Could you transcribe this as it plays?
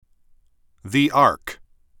The Ark.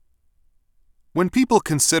 When people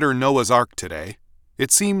consider Noah's Ark today, it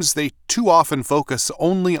seems they too often focus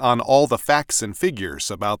only on all the facts and figures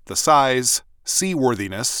about the size,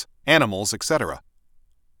 seaworthiness, animals, etc.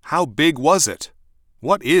 How big was it?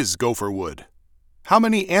 What is gopher wood? How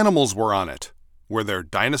many animals were on it? Were there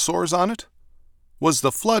dinosaurs on it? Was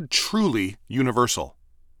the flood truly universal?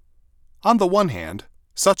 On the one hand,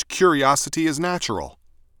 such curiosity is natural.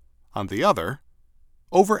 On the other,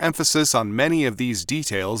 overemphasis on many of these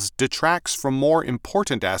details detracts from more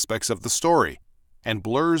important aspects of the story and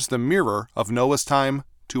blurs the mirror of Noah's time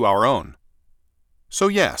to our own. So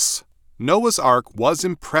yes, Noah's Ark was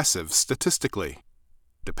impressive statistically.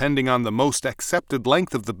 Depending on the most accepted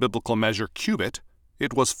length of the biblical measure cubit,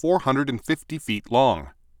 it was 450 feet long,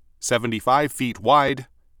 75 feet wide,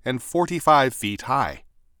 and 45 feet high.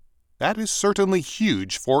 That is certainly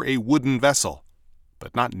huge for a wooden vessel,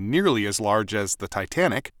 but not nearly as large as the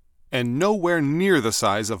Titanic, and nowhere near the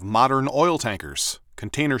size of modern oil tankers,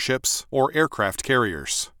 container ships, or aircraft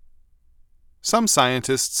carriers. Some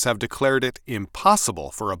scientists have declared it impossible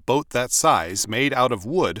for a boat that size made out of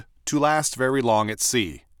wood to last very long at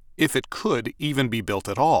sea, if it could even be built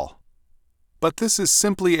at all. But this is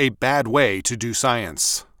simply a bad way to do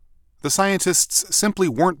science. The scientists simply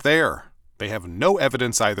weren't there. They have no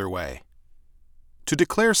evidence either way. To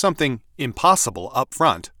declare something impossible up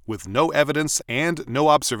front with no evidence and no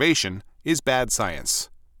observation is bad science.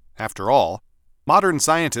 After all, modern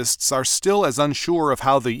scientists are still as unsure of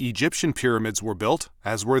how the Egyptian pyramids were built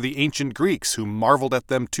as were the ancient Greeks who marveled at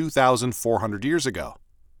them 2,400 years ago.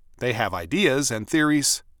 They have ideas and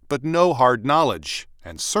theories, but no hard knowledge,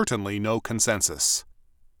 and certainly no consensus.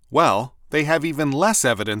 Well, they have even less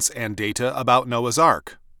evidence and data about Noah's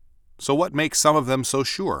Ark. So what makes some of them so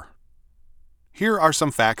sure? Here are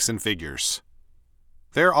some facts and figures.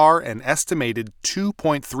 There are an estimated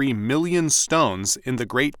 2.3 million stones in the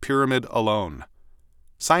Great Pyramid alone.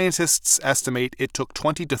 Scientists estimate it took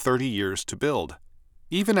 20 to 30 years to build.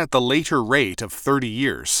 Even at the later rate of 30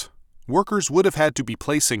 years, workers would have had to be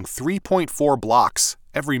placing 3.4 blocks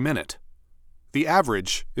every minute. The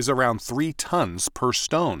average is around 3 tons per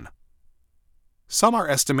stone. Some are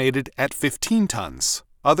estimated at 15 tons.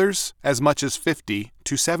 Others as much as 50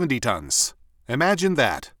 to 70 tons. Imagine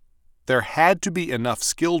that. There had to be enough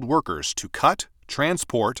skilled workers to cut,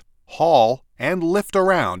 transport, haul, and lift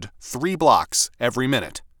around 3 blocks every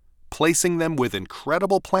minute, placing them with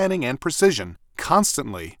incredible planning and precision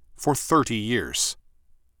constantly for 30 years.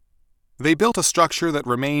 They built a structure that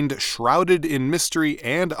remained shrouded in mystery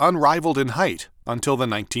and unrivaled in height until the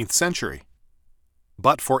 19th century.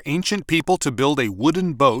 But for ancient people to build a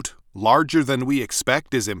wooden boat larger than we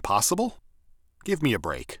expect is impossible? Give me a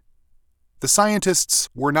break. The scientists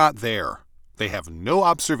were not there. They have no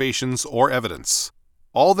observations or evidence.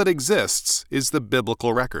 All that exists is the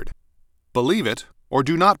biblical record. Believe it or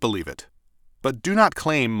do not believe it. But do not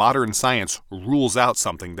claim modern science rules out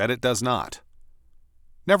something that it does not.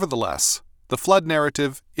 Nevertheless, the flood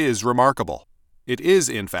narrative is remarkable. It is,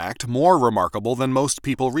 in fact, more remarkable than most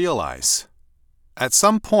people realize. At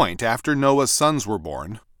some point after Noah's sons were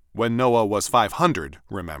born, when Noah was 500,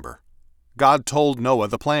 remember, God told Noah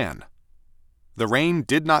the plan. The rain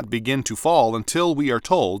did not begin to fall until, we are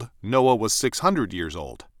told, Noah was 600 years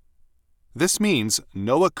old. This means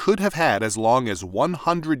Noah could have had as long as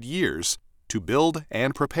 100 years to build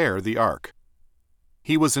and prepare the ark.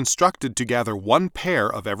 He was instructed to gather 1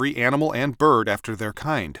 pair of every animal and bird after their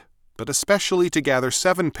kind, but especially to gather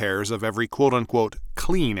 7 pairs of every quote-unquote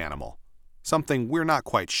clean animal. Something we're not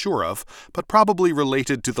quite sure of, but probably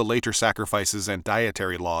related to the later sacrifices and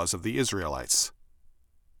dietary laws of the Israelites.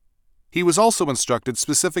 He was also instructed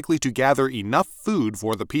specifically to gather enough food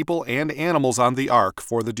for the people and animals on the ark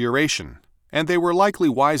for the duration, and they were likely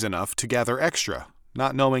wise enough to gather extra,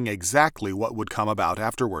 not knowing exactly what would come about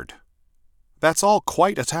afterward. That's all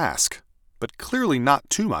quite a task, but clearly not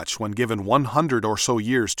too much when given 100 or so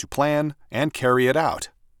years to plan and carry it out.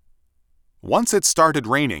 Once it started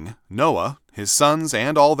raining, Noah, his sons,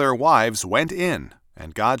 and all their wives went in,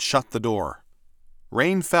 and God shut the door.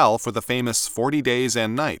 Rain fell for the famous 40 days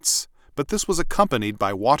and nights, but this was accompanied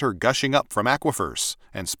by water gushing up from aquifers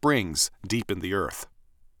and springs deep in the earth.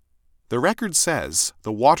 The record says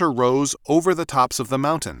the water rose over the tops of the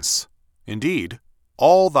mountains. Indeed,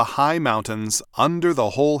 all the high mountains under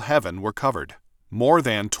the whole heaven were covered, more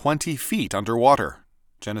than 20 feet underwater.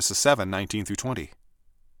 Genesis 7:19-20.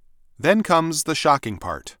 Then comes the shocking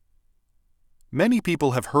part. Many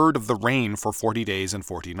people have heard of the rain for 40 days and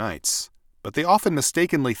 40 nights, but they often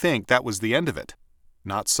mistakenly think that was the end of it.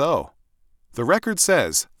 Not so. The record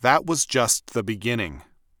says that was just the beginning.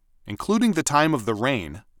 Including the time of the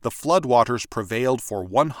rain, the floodwaters prevailed for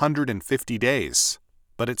 150 days,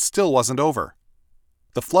 but it still wasn't over.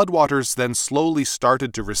 The floodwaters then slowly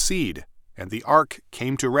started to recede, and the ark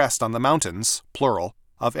came to rest on the mountains, plural,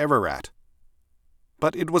 of Ararat.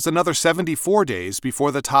 But it was another 74 days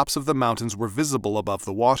before the tops of the mountains were visible above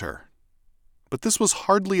the water. But this was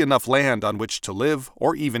hardly enough land on which to live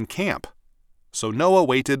or even camp, so Noah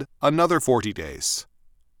waited another 40 days.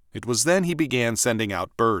 It was then he began sending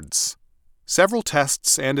out birds. Several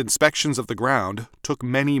tests and inspections of the ground took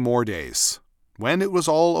many more days. When it was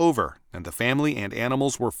all over and the family and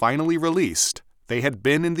animals were finally released, they had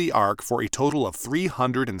been in the ark for a total of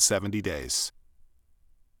 370 days.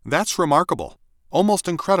 That's remarkable, almost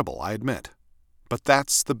incredible, I admit. But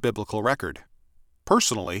that's the biblical record.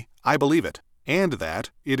 Personally, I believe it, and that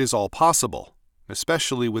it is all possible,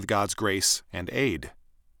 especially with God's grace and aid.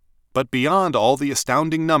 But beyond all the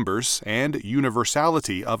astounding numbers and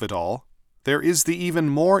universality of it all, there is the even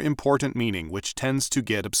more important meaning which tends to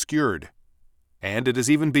get obscured. And it is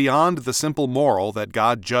even beyond the simple moral that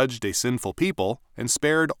God judged a sinful people and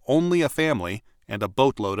spared only a family and a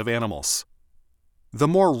boatload of animals. The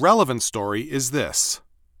more relevant story is this: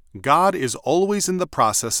 God is always in the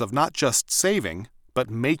process of not just saving, but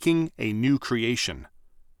making a new creation.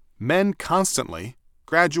 Men constantly,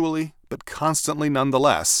 gradually, but constantly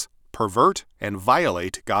nonetheless, pervert and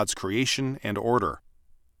violate God's creation and order.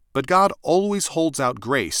 But God always holds out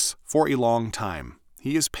grace for a long time.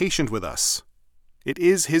 He is patient with us. It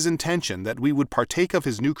is His intention that we would partake of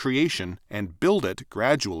His new creation and build it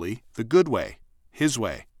gradually the good way, His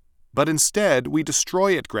way. But instead, we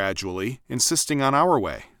destroy it gradually, insisting on our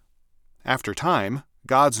way. After time,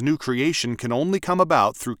 God's new creation can only come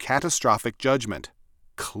about through catastrophic judgment,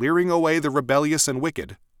 clearing away the rebellious and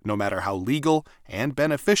wicked, no matter how legal and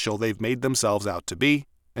beneficial they've made themselves out to be,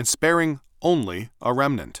 and sparing only a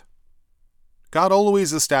remnant. God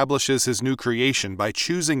always establishes His new creation by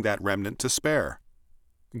choosing that remnant to spare.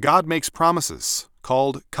 God makes promises,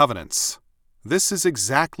 called covenants. This is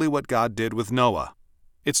exactly what God did with Noah.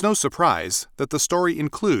 It's no surprise that the story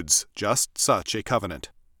includes just such a covenant.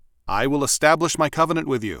 I will establish my covenant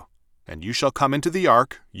with you, and you shall come into the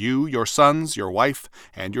ark, you, your sons, your wife,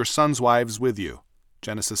 and your sons' wives with you.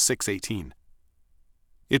 Genesis 6:18.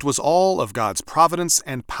 It was all of God's providence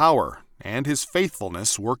and power and His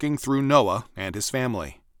faithfulness working through Noah and his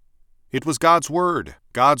family. It was God's word,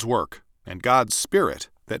 God's work, and God's Spirit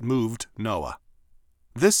that moved Noah.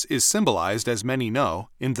 This is symbolized, as many know,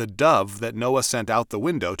 in the dove that Noah sent out the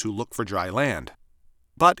window to look for dry land.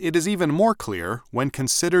 But it is even more clear when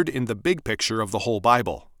considered in the big picture of the whole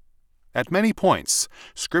Bible. At many points,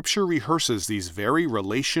 Scripture rehearses these very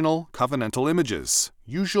relational, covenantal images,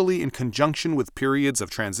 usually in conjunction with periods of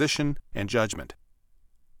transition and judgment.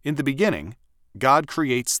 In the beginning, God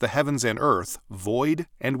creates the heavens and earth void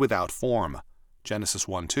and without form. Genesis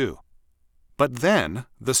 1:2. But then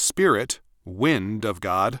the Spirit, wind of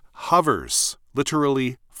God, hovers,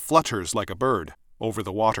 literally flutters like a bird, over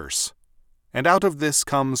the waters. And out of this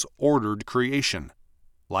comes ordered creation: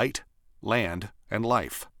 light, land, and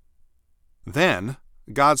life. Then,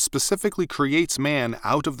 God specifically creates man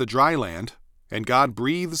out of the dry land, and God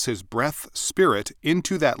breathes His breath Spirit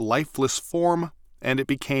into that lifeless form, and it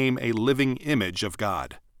became a living image of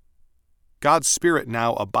God. God's Spirit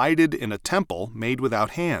now abided in a temple made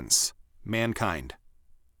without hands, mankind.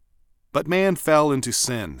 But man fell into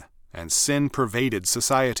sin, and sin pervaded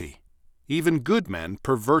society. Even good men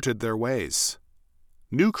perverted their ways.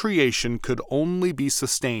 New creation could only be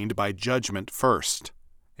sustained by judgment first.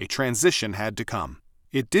 A transition had to come.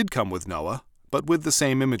 It did come with Noah, but with the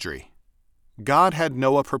same imagery. God had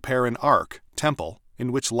Noah prepare an ark, temple,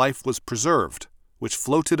 in which life was preserved, which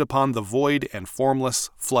floated upon the void and formless,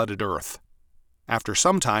 flooded earth. After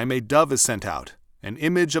some time, a dove is sent out, an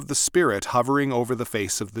image of the Spirit hovering over the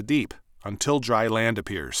face of the deep, until dry land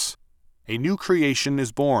appears. A new creation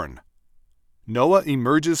is born. Noah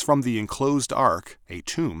emerges from the enclosed ark, a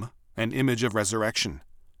tomb, an image of resurrection.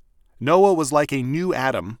 Noah was like a new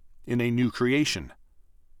Adam in a new creation.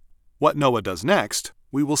 What Noah does next,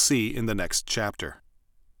 we will see in the next chapter.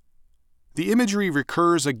 The imagery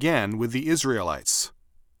recurs again with the Israelites.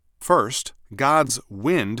 First, God's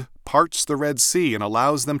wind parts the Red Sea and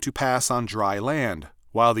allows them to pass on dry land,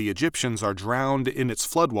 while the Egyptians are drowned in its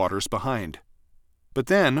floodwaters behind. But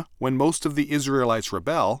then, when most of the Israelites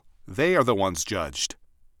rebel, they are the ones judged,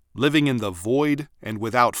 living in the void and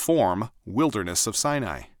without form wilderness of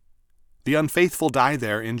Sinai. The unfaithful die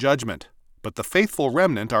there in judgment, but the faithful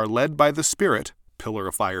remnant are led by the Spirit, pillar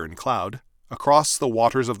of fire and cloud, across the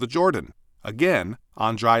waters of the Jordan, again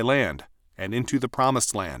on dry land, and into the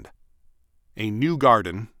promised land. A new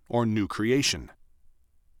garden or new creation.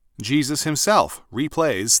 Jesus himself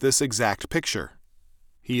replays this exact picture.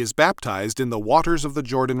 He is baptized in the waters of the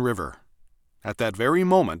Jordan River. At that very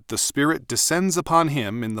moment, the Spirit descends upon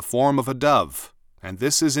him in the form of a dove, and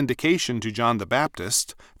this is indication to John the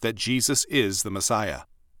Baptist that Jesus is the Messiah.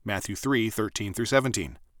 Matthew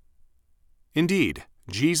 3:13-17. Indeed,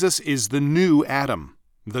 Jesus is the new Adam,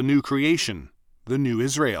 the new creation, the new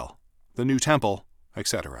Israel, the new temple,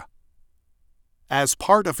 etc. As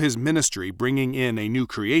part of his ministry bringing in a new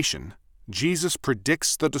creation, Jesus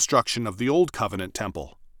predicts the destruction of the Old Covenant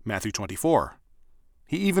temple, Matthew 24.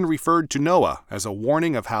 He even referred to Noah as a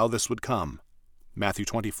warning of how this would come, Matthew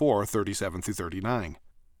 24:37-39.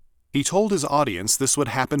 He told his audience this would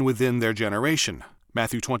happen within their generation,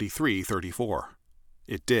 Matthew 23:34.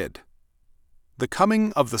 It did. The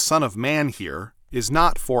coming of the Son of Man here is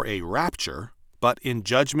not for a rapture, but in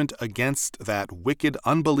judgment against that wicked,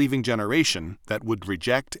 unbelieving generation that would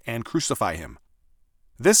reject and crucify him.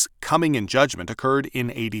 This coming in judgment occurred in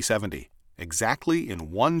AD 70, exactly in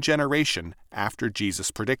one generation after Jesus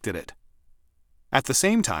predicted it. At the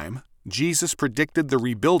same time, Jesus predicted the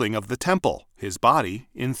rebuilding of the temple, his body,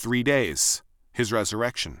 in 3 days, his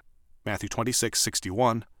resurrection, Matthew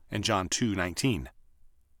 26:61 and John 2:19.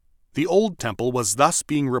 The old temple was thus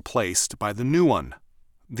being replaced by the new one.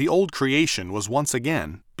 The old creation was once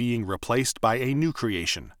again being replaced by a new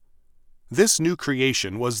creation. This new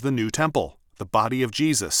creation was the new temple, the body of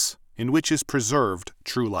Jesus, in which is preserved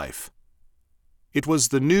true life. It was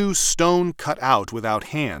the new stone cut out without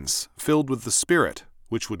hands, filled with the Spirit,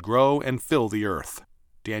 which would grow and fill the earth.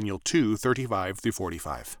 Daniel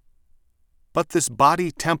 2:35-45. But this body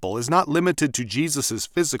temple is not limited to Jesus'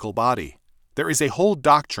 physical body. There is a whole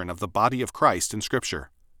doctrine of the body of Christ in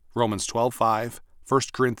Scripture. Romans 12:5,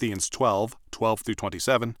 1 Corinthians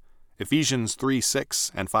 12:12-27, Ephesians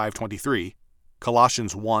 3:6 and 5:23,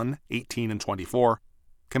 Colossians 1:18 and 24.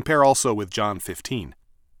 Compare also with John 15.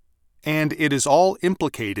 And it is all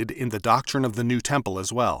implicated in the doctrine of the new temple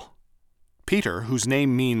as well. Peter, whose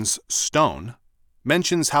name means stone,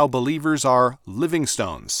 mentions how believers are living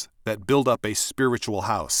stones that build up a spiritual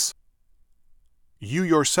house. You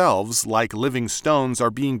yourselves, like living stones,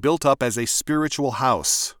 are being built up as a spiritual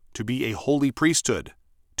house, to be a holy priesthood,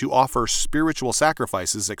 to offer spiritual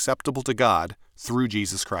sacrifices acceptable to God through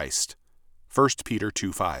Jesus Christ. 1 Peter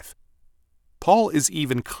 2:5. Paul is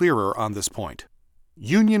even clearer on this point.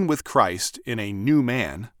 Union with Christ in a new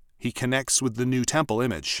man, he connects with the new temple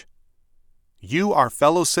image. You are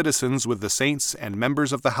fellow citizens with the saints and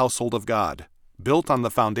members of the household of God, built on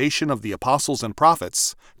the foundation of the apostles and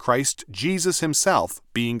prophets, Christ Jesus himself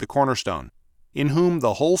being the cornerstone, in whom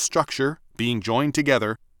the whole structure, being joined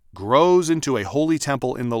together, grows into a holy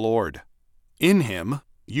temple in the Lord. In him,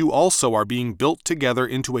 you also are being built together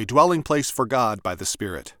into a dwelling place for God by the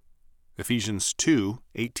Spirit. Ephesians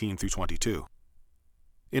 2:18-22.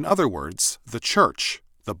 In other words, the church,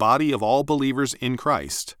 the body of all believers in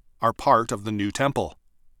Christ, are part of the new temple.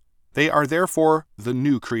 They are therefore the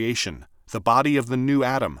new creation, the body of the new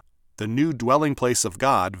Adam, the new dwelling place of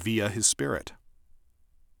God via his Spirit.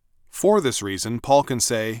 For this reason, Paul can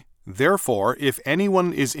say, "Therefore, if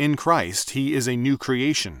anyone is in Christ, he is a new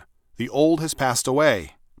creation. The old has passed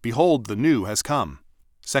away. Behold, the new has come."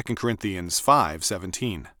 2 Corinthians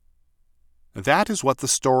 5:17. That is what the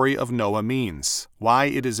story of Noah means, why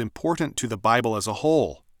it is important to the Bible as a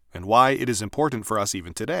whole, and why it is important for us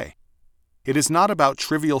even today. It is not about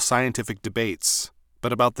trivial scientific debates,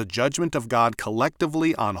 but about the judgment of God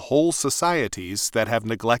collectively on whole societies that have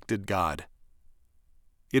neglected God.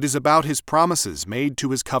 It is about his promises made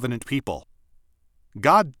to his covenant people.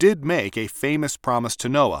 God did make a famous promise to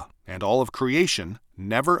Noah and all of creation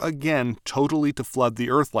never again totally to flood the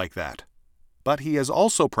earth like that. But he has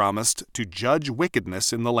also promised to judge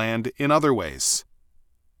wickedness in the land in other ways.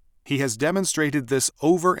 He has demonstrated this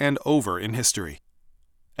over and over in history.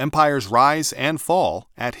 Empires rise and fall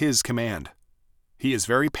at his command. He is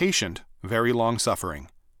very patient, very long-suffering.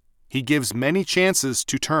 He gives many chances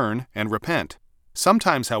to turn and repent.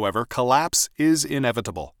 Sometimes, however, collapse is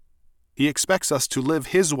inevitable. He expects us to live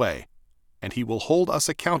his way, and he will hold us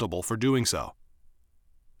accountable for doing so.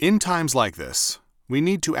 In times like this, we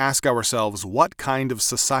need to ask ourselves what kind of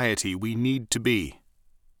society we need to be.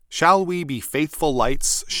 Shall we be faithful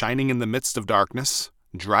lights shining in the midst of darkness,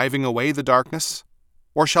 driving away the darkness?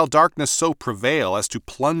 Or shall darkness so prevail as to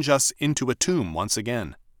plunge us into a tomb once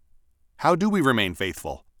again? How do we remain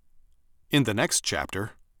faithful? In the next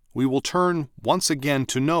chapter, we will turn once again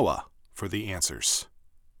to Noah for the answers.